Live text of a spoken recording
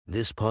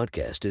This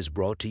podcast is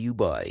brought to you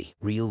by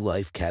Real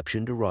Life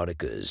Captioned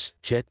Eroticas.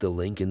 Check the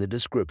link in the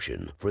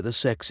description for the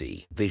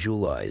sexy,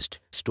 visualized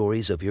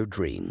stories of your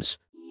dreams.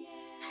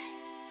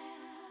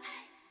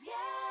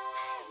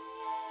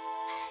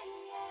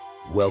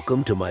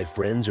 Welcome to my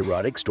friend's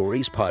Erotic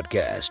Stories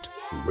podcast,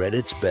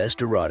 Reddit's Best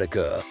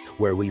Erotica,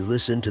 where we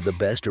listen to the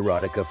best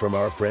erotica from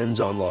our friends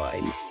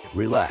online.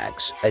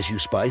 Relax as you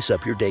spice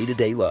up your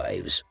day-to-day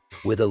lives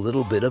with a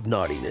little bit of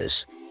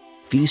naughtiness.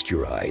 Feast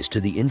your eyes to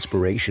the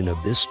inspiration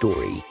of this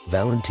story,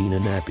 Valentina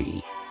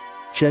Nappi.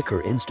 Check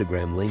her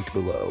Instagram linked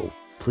below.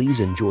 Please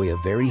enjoy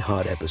a very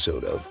hot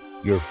episode of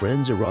Your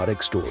Friend's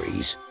Erotic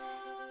Stories.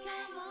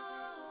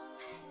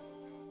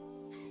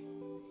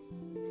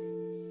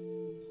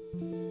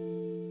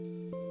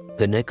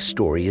 The next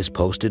story is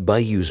posted by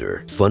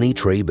user Funny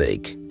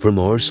Trebake from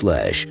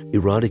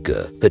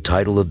r/erotica. The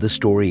title of the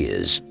story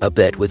is A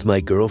Bet with My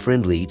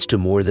Girlfriend Leads to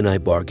More Than I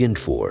Bargained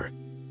For.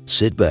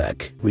 Sit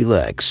back,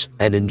 relax,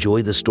 and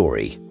enjoy the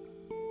story.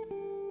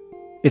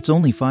 It's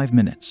only 5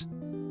 minutes.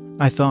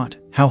 I thought,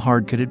 how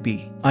hard could it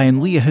be? I and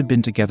Leah had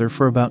been together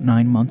for about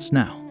 9 months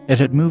now. It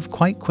had moved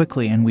quite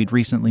quickly and we'd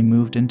recently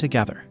moved in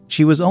together.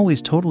 She was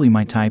always totally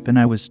my type and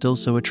I was still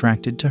so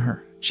attracted to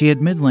her. She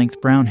had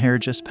mid-length brown hair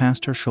just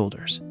past her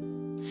shoulders,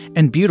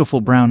 and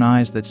beautiful brown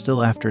eyes that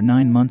still after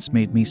 9 months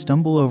made me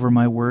stumble over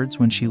my words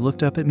when she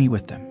looked up at me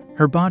with them.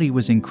 Her body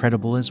was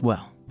incredible as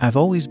well. I've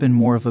always been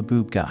more of a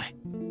boob guy,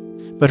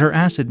 but her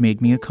ass had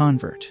made me a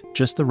convert,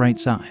 just the right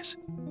size.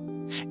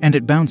 And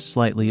it bounced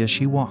slightly as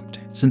she walked.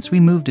 Since we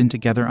moved in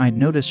together, I'd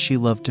noticed she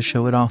loved to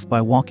show it off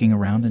by walking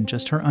around in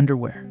just her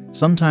underwear.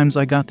 Sometimes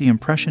I got the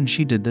impression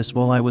she did this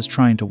while I was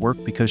trying to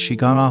work because she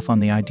got off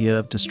on the idea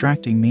of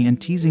distracting me and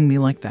teasing me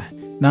like that.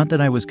 Not that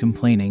I was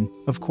complaining,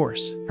 of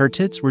course. Her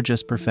tits were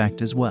just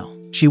perfect as well.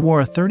 She wore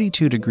a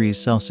 32 degrees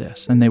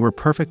Celsius and they were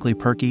perfectly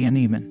perky and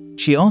even.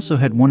 She also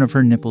had one of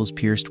her nipples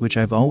pierced, which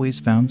I've always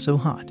found so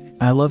hot.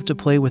 I loved to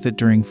play with it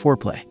during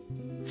foreplay,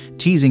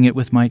 teasing it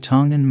with my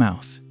tongue and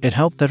mouth. It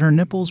helped that her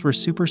nipples were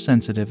super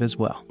sensitive as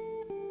well.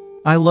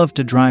 I loved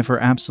to drive her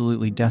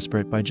absolutely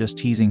desperate by just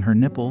teasing her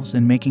nipples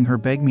and making her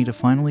beg me to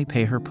finally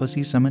pay her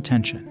pussy some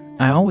attention.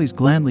 I always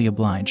gladly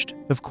obliged,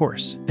 of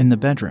course, in the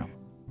bedroom.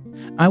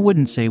 I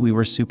wouldn't say we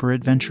were super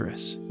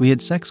adventurous. We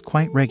had sex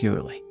quite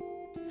regularly,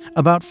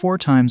 about 4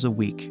 times a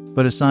week,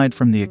 but aside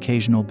from the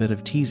occasional bit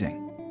of teasing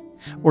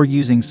or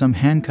using some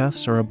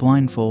handcuffs or a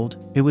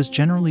blindfold, it was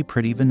generally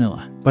pretty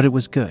vanilla. But it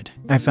was good.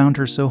 I found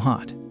her so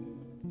hot,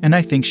 and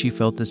I think she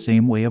felt the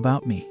same way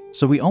about me.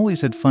 So we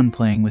always had fun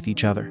playing with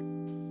each other,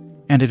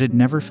 and it had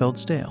never felt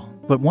stale.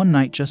 But one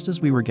night, just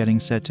as we were getting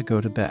set to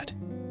go to bed,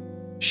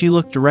 she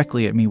looked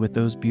directly at me with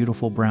those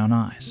beautiful brown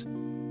eyes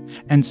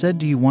and said,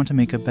 "Do you want to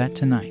make a bet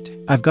tonight?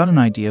 I've got an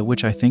idea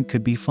which I think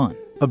could be fun."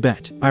 "A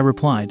bet," I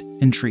replied,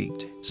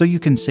 intrigued. "So you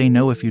can say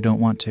no if you don't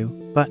want to,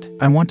 but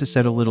I want to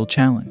set a little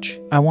challenge.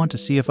 I want to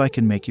see if I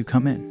can make you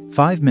come in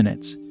 5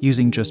 minutes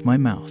using just my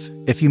mouth.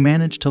 If you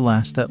manage to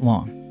last that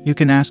long, you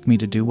can ask me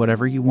to do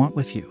whatever you want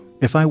with you.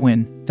 If I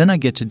win, then I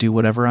get to do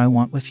whatever I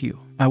want with you."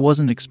 I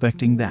wasn't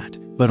expecting that,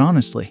 but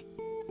honestly,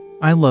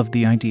 I loved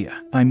the idea.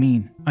 I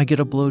mean, I get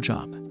a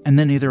blowjob, and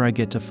then either I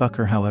get to fuck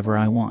her however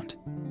I want,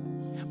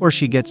 or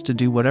she gets to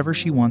do whatever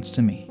she wants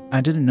to me. I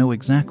didn't know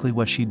exactly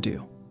what she'd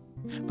do,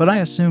 but I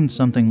assumed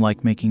something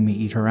like making me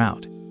eat her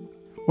out.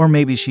 Or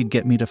maybe she'd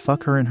get me to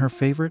fuck her in her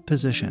favorite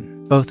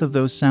position. Both of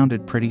those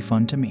sounded pretty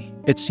fun to me.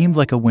 It seemed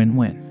like a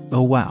win-win.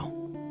 Oh wow.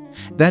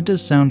 That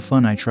does sound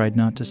fun. I tried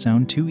not to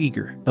sound too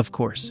eager, of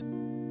course.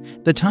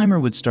 The timer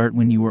would start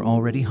when you were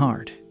already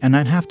hard, and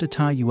I'd have to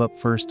tie you up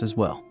first as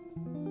well,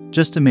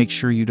 just to make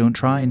sure you don't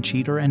try and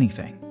cheat or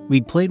anything.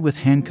 We'd played with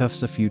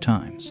handcuffs a few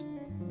times,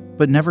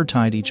 but never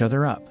tied each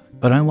other up.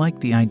 But I liked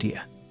the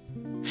idea.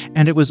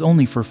 And it was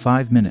only for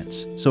 5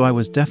 minutes, so I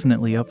was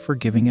definitely up for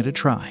giving it a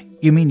try.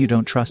 "You mean you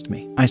don't trust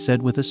me?" I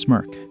said with a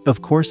smirk.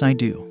 "Of course I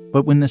do,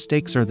 but when the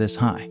stakes are this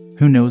high,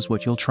 who knows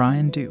what you'll try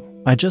and do?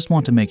 I just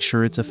want to make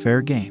sure it's a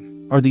fair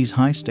game. Are these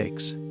high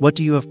stakes? What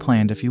do you have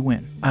planned if you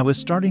win?" I was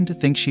starting to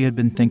think she had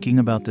been thinking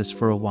about this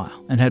for a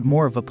while and had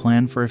more of a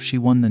plan for if she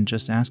won than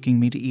just asking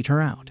me to eat her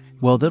out.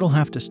 Well, that'll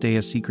have to stay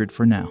a secret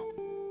for now,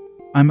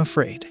 I'm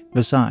afraid.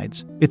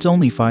 Besides, it's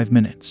only 5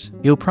 minutes.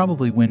 You'll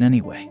probably win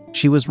anyway.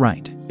 She was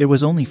right. It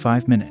was only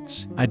 5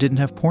 minutes. I didn't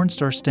have porn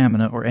star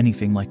stamina or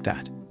anything like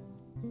that.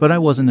 But I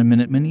wasn't a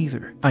Minuteman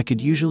either. I could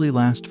usually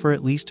last for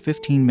at least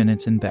 15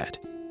 minutes in bed.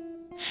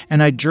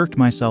 And I jerked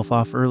myself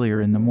off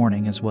earlier in the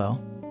morning as well.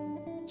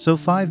 So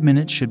 5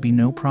 minutes should be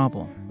no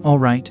problem. "All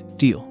right,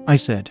 deal," I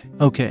said.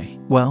 "Okay,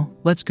 well,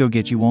 let's go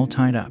get you all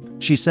tied up,"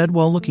 she said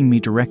while looking me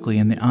directly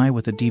in the eye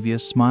with a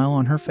devious smile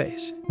on her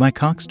face. My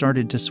cock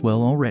started to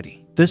swell already.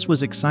 This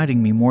was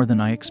exciting me more than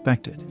I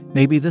expected.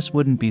 Maybe this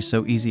wouldn't be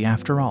so easy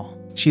after all.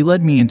 She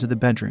led me into the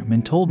bedroom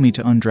and told me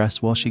to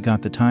undress while she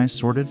got the ties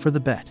sorted for the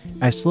bed.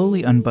 I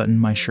slowly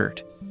unbuttoned my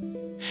shirt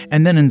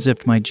and then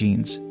unzipped my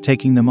jeans,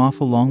 taking them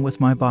off along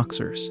with my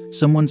boxers.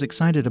 "Someone's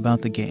excited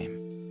about the game,"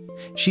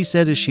 she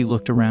said as she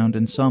looked around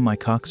and saw my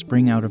cock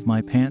spring out of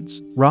my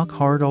pants. "Rock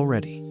hard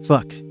already."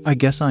 "Fuck, I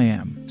guess I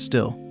am,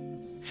 still."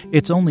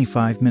 "It's only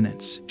 5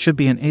 minutes. Should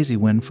be an easy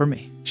win for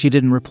me." She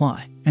didn't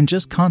reply, and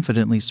just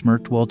confidently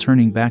smirked while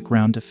turning back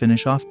round to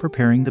finish off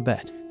preparing the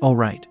bed. "All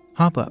right,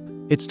 hop up.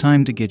 It's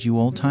time to get you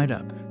all tied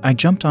up." I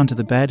jumped onto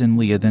the bed and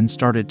Leah then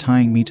started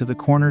tying me to the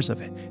corners of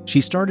it.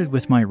 She started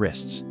with my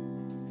wrists,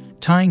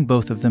 tying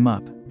both of them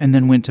up, and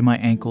then went to my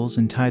ankles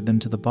and tied them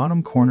to the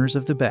bottom corners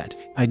of the bed.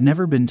 I'd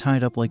never been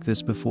tied up like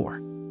this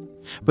before,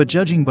 but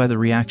judging by the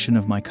reaction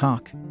of my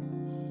cock,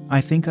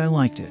 I think I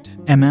liked it.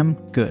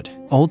 Good.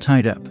 All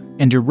tied up,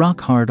 and you're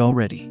rock hard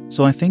already,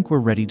 so I think we're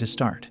ready to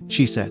start,"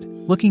 she said,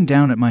 looking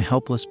down at my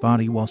helpless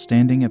body while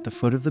standing at the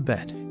foot of the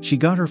bed. She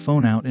got her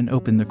phone out and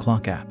opened the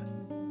clock app,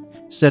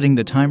 setting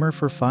the timer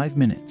for 5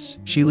 minutes.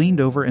 She leaned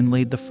over and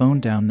laid the phone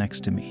down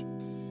next to me,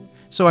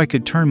 so I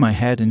could turn my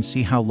head and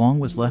see how long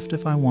was left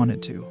if I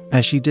wanted to.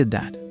 As she did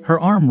that, her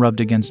arm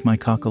rubbed against my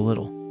cock a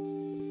little,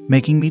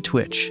 making me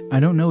twitch. I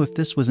don't know if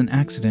this was an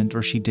accident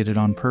or she did it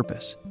on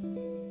purpose,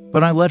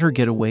 but I let her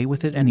get away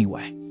with it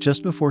anyway.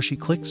 Just before she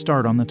clicked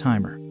start on the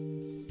timer,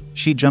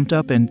 she jumped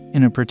up and,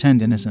 in a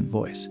pretend innocent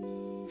voice,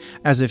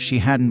 as if she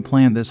hadn't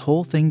planned this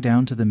whole thing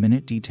down to the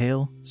minute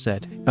detail,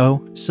 said,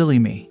 "Oh, silly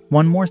me.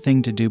 One more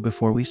thing to do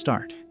before we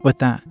start." With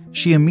that,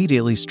 she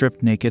immediately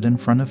stripped naked in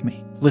front of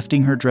me,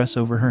 lifting her dress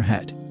over her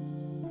head,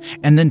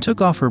 and then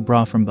took off her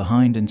bra from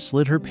behind and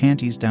slid her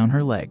panties down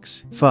her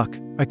legs. Fuck,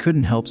 I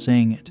couldn't help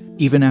saying it.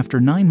 Even after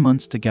 9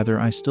 months together,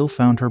 I still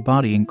found her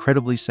body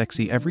incredibly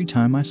sexy every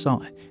time I saw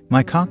it.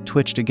 My cock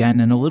twitched again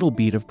and a little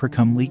bead of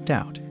precum leaked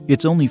out.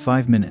 "It's only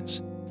 5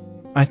 minutes.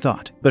 I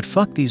thought, but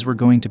fuck, these were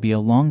going to be a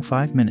long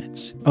 5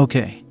 minutes.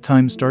 "Okay,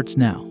 time starts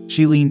now."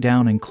 She leaned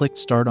down and clicked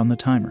start on the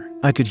timer.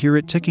 I could hear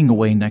it ticking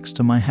away next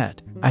to my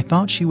head. I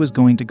thought she was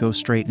going to go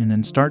straight in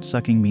and start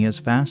sucking me as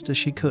fast as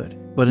she could,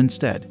 but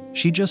instead,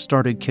 she just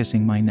started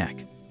kissing my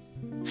neck,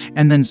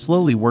 and then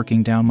slowly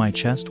working down my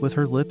chest with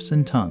her lips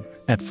and tongue.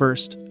 At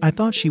first, I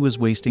thought she was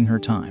wasting her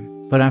time,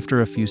 but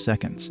after a few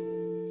seconds,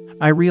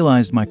 I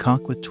realized my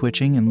cock was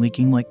twitching and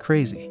leaking like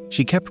crazy.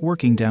 She kept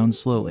working down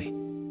slowly,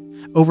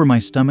 over my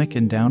stomach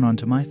and down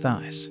onto my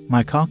thighs.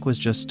 My cock was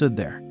just stood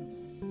there,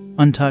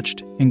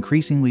 untouched,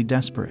 increasingly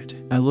desperate.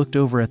 I looked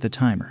over at the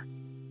timer.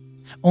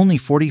 Only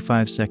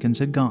 45 seconds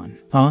had gone.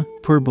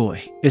 Poor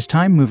boy. Is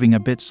time moving a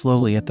bit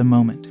slowly at the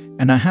moment,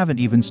 and I haven't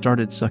even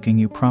started sucking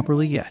you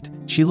properly yet.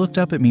 She looked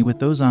up at me with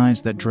those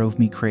eyes that drove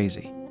me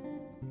crazy,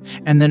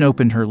 and then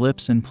opened her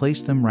lips and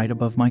placed them right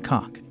above my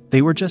cock.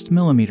 They were just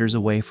millimeters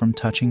away from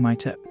touching my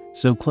tip.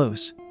 So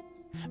close,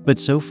 but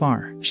so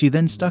far. She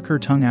then stuck her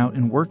tongue out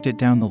and worked it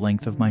down the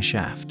length of my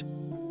shaft,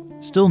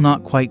 still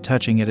not quite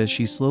touching it as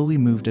she slowly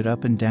moved it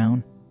up and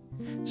down,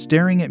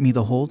 staring at me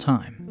the whole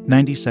time.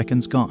 90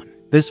 seconds gone.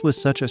 This was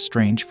such a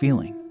strange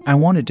feeling. I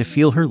wanted to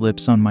feel her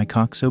lips on my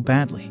cock so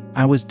badly.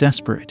 I was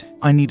desperate.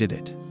 I needed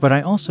it. But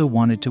I also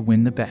wanted to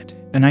win the bet,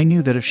 and I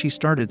knew that if she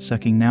started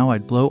sucking now,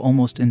 I'd blow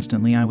almost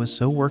instantly. I was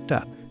so worked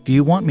up. "Do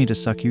you want me to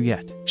suck you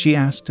yet?" she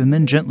asked, and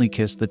then gently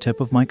kissed the tip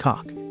of my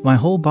cock. My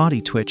whole body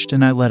twitched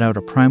and I let out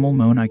a primal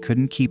moan I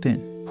couldn't keep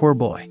in. Poor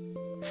boy.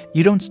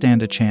 "You don't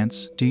stand a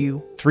chance, do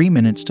you?" 3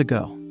 minutes to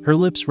go. Her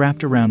lips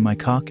wrapped around my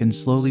cock and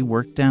slowly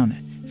worked down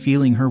it.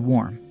 Feeling her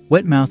warm,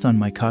 wet mouth on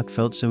my cock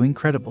felt so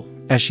incredible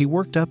as she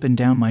worked up and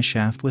down my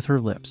shaft with her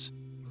lips.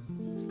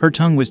 Her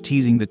tongue was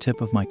teasing the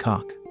tip of my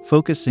cock,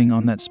 focusing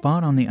on that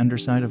spot on the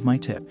underside of my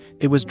tip.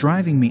 It was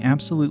driving me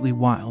absolutely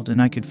wild,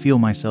 and I could feel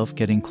myself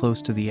getting close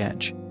to the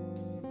edge,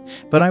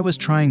 but I was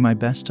trying my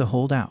best to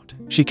hold out.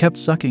 She kept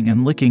sucking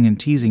and licking and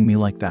teasing me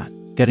like that,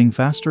 getting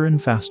faster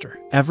and faster.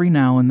 Every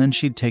now and then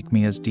she'd take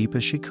me as deep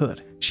as she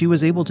could. She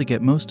was able to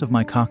get most of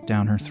my cock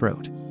down her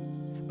throat,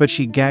 but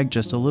she gagged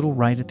just a little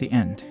right at the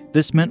end.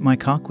 This meant my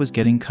cock was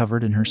getting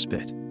covered in her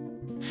spit,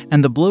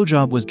 and the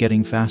blowjob was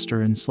getting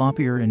faster and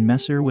sloppier and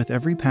messier with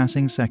every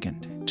passing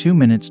second. 2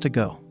 minutes to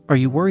go. "Are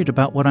you worried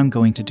about what I'm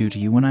going to do to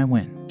you when I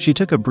win?" She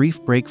took a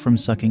brief break from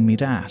sucking me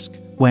to ask.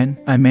 "When?"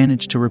 I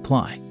managed to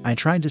reply. I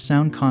tried to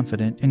sound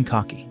confident and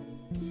cocky,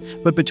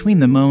 but between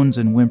the moans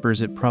and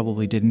whimpers it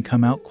probably didn't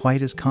come out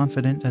quite as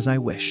confident as I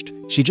wished.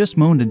 She just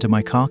moaned into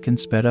my cock and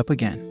sped up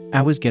again.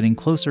 I was getting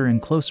closer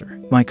and closer.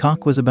 My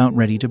cock was about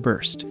ready to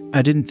burst.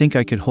 I didn't think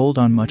I could hold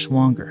on much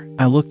longer.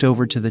 I looked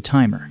over to the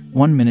timer.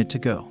 1 minute to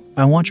go.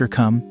 "I want your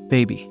cum,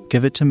 baby.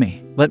 Give it to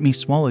me. Let me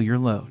swallow your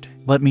load.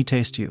 Let me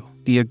taste you.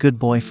 Be a good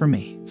boy for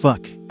me."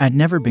 Fuck, I'd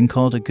never been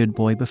called a good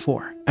boy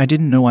before. I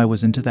didn't know I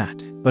was into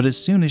that. But as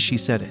soon as she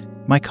said it,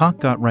 my cock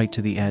got right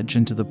to the edge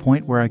and to the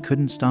point where I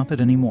couldn't stop it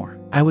anymore.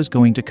 I was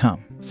going to come.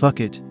 Fuck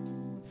it,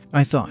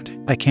 I thought.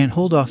 I can't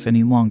hold off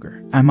any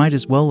longer. I might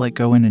as well let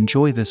go and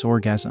enjoy this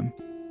orgasm.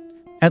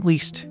 At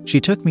least,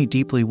 she took me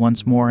deeply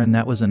once more, and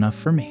that was enough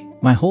for me.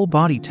 My whole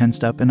body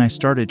tensed up and I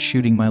started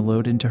shooting my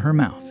load into her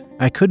mouth.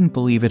 I couldn't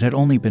believe it had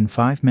only been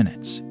 5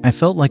 minutes. I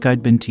felt like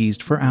I'd been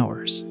teased for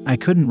hours. I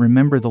couldn't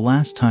remember the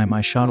last time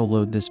I shot a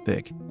load this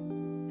big.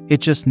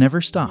 It just never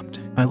stopped.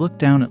 I looked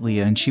down at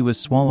Leah and she was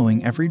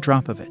swallowing every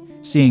drop of it.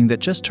 Seeing that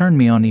just turned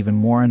me on even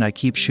more, and I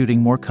keep shooting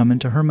more cum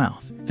into her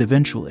mouth.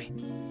 Eventually,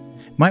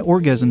 my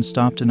orgasm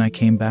stopped and I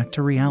came back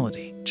to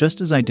reality.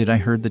 Just as I did, I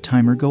heard the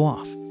timer go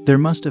off. There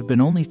must have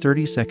been only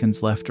 30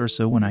 seconds left or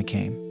so when I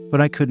came,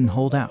 but I couldn't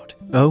hold out.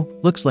 "Oh,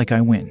 looks like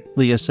I win,"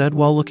 Leah said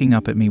while looking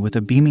up at me with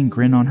a beaming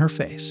grin on her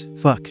face.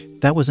 "Fuck,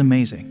 that was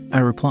amazing," I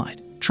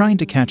replied, trying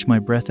to catch my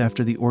breath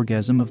after the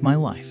orgasm of my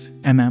life.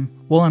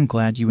 Well, I'm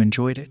glad you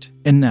enjoyed it.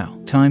 And now,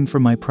 time for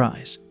my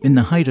prize." In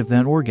the height of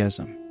that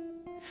orgasm,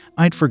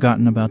 I'd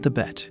forgotten about the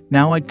bet.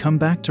 Now I'd come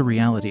back to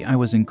reality. I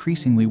was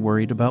increasingly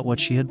worried about what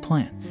she had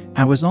planned.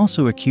 I was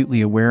also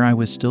acutely aware I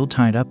was still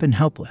tied up and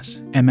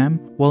helpless.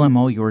 Well, I'm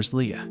all yours,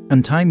 Leah.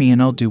 Untie me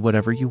and I'll do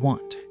whatever you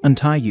want."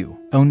 "Untie you?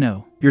 Oh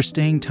no, you're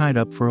staying tied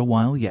up for a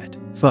while yet."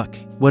 "Fuck,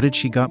 what did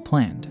she got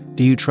planned?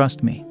 Do you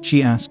trust me?"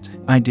 she asked.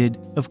 I did,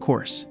 of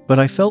course, but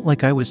I felt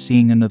like I was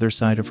seeing another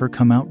side of her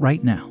come out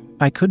right now.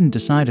 I couldn't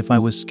decide if I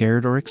was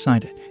scared or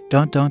excited.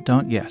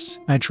 Yes,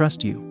 I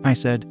trust you," I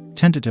said,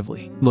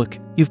 tentatively. "Look,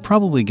 you've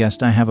probably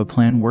guessed I have a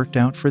plan worked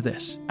out for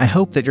this. I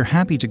hope that you're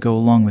happy to go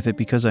along with it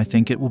because I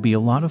think it will be a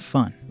lot of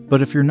fun.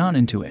 But if you're not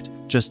into it,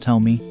 just tell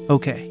me,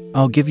 okay?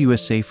 I'll give you a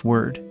safe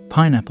word.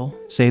 Pineapple.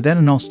 Say that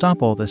and I'll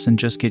stop all this and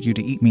just get you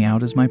to eat me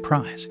out as my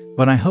prize.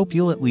 But I hope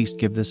you'll at least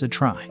give this a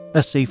try."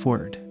 A safe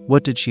word.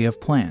 What did she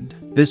have planned?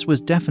 This was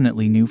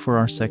definitely new for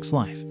our sex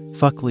life.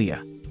 "Fuck,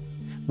 Leah.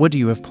 What do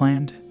you have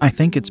planned?" "I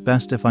think it's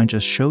best if I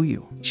just show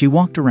you." She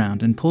walked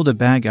around and pulled a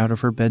bag out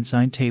of her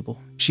bedside table.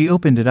 She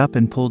opened it up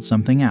and pulled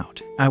something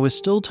out. I was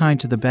still tied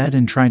to the bed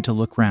and tried to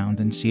look round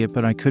and see it,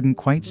 but I couldn't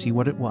quite see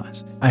what it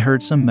was. I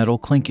heard some metal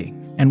clinking.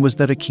 And was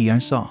that a key I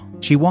saw?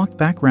 She walked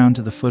back round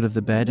to the foot of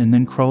the bed and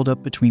then crawled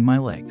up between my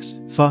legs.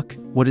 "Fuck,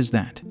 what is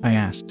that?" I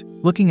asked,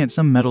 looking at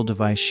some metal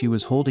device she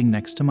was holding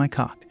next to my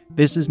cock.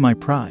 "This is my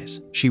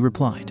prize," she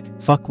replied.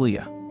 "Fuck,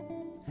 Leah.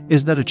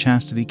 Is that a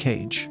chastity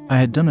cage?" I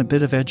had done a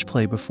bit of edge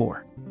play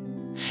before,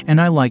 and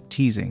I liked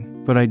teasing,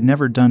 but I'd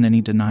never done any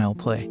denial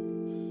play,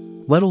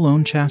 let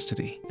alone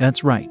chastity.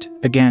 "That's right.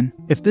 Again,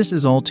 if this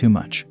is all too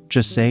much,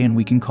 just say and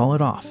we can call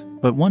it off.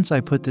 But once I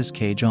put this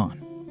cage on,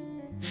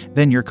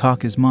 then your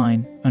cock is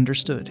mine,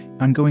 understood?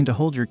 I'm going to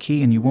hold your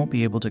key and you won't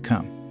be able to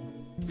come.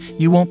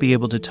 You won't be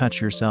able to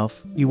touch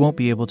yourself. You won't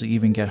be able to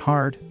even get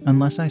hard,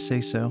 unless I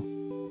say so."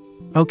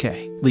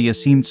 Okay, Leah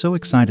seemed so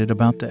excited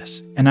about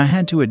this, and I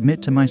had to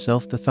admit to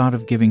myself the thought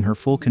of giving her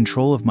full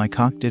control of my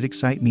cock did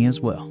excite me as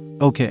well.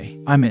 "Okay,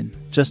 I'm in.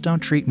 Just don't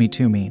treat me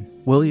too mean,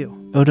 will you?"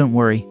 "Oh, don't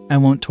worry, I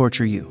won't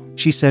torture you,"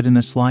 she said in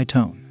a sly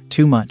tone.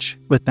 "Too much."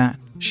 With that,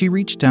 she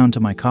reached down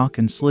to my cock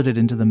and slid it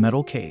into the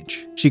metal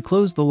cage. She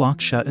closed the lock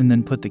shut and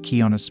then put the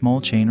key on a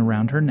small chain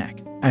around her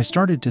neck. I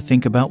started to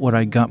think about what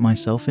I'd got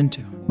myself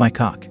into. My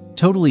cock,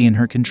 totally in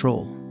her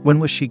control. When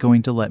was she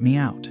going to let me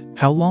out?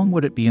 How long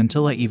would it be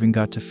until I even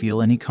got to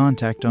feel any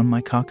contact on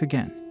my cock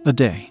again? A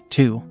day,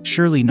 2,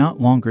 surely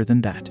not longer than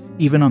that,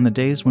 even on the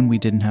days when we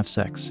didn't have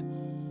sex.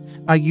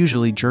 I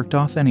usually jerked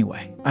off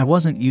anyway. I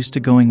wasn't used to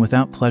going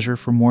without pleasure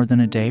for more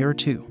than a day or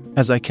 2,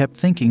 as I kept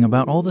thinking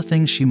about all the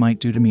things she might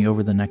do to me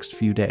over the next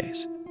few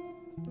days.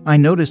 I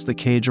noticed the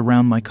cage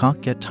around my cock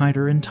get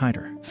tighter and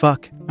tighter.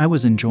 Fuck, I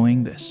was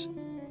enjoying this.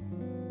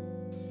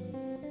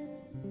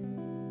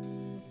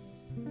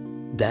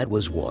 That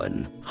was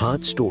one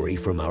hot story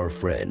from our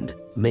friend.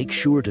 Make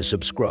sure to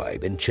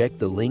subscribe and check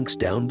the links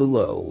down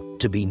below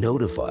to be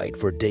notified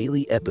for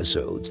daily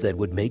episodes that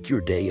would make your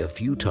day a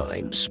few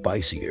times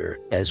spicier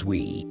as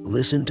we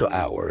listen to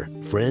our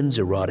friends'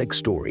 erotic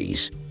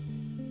stories.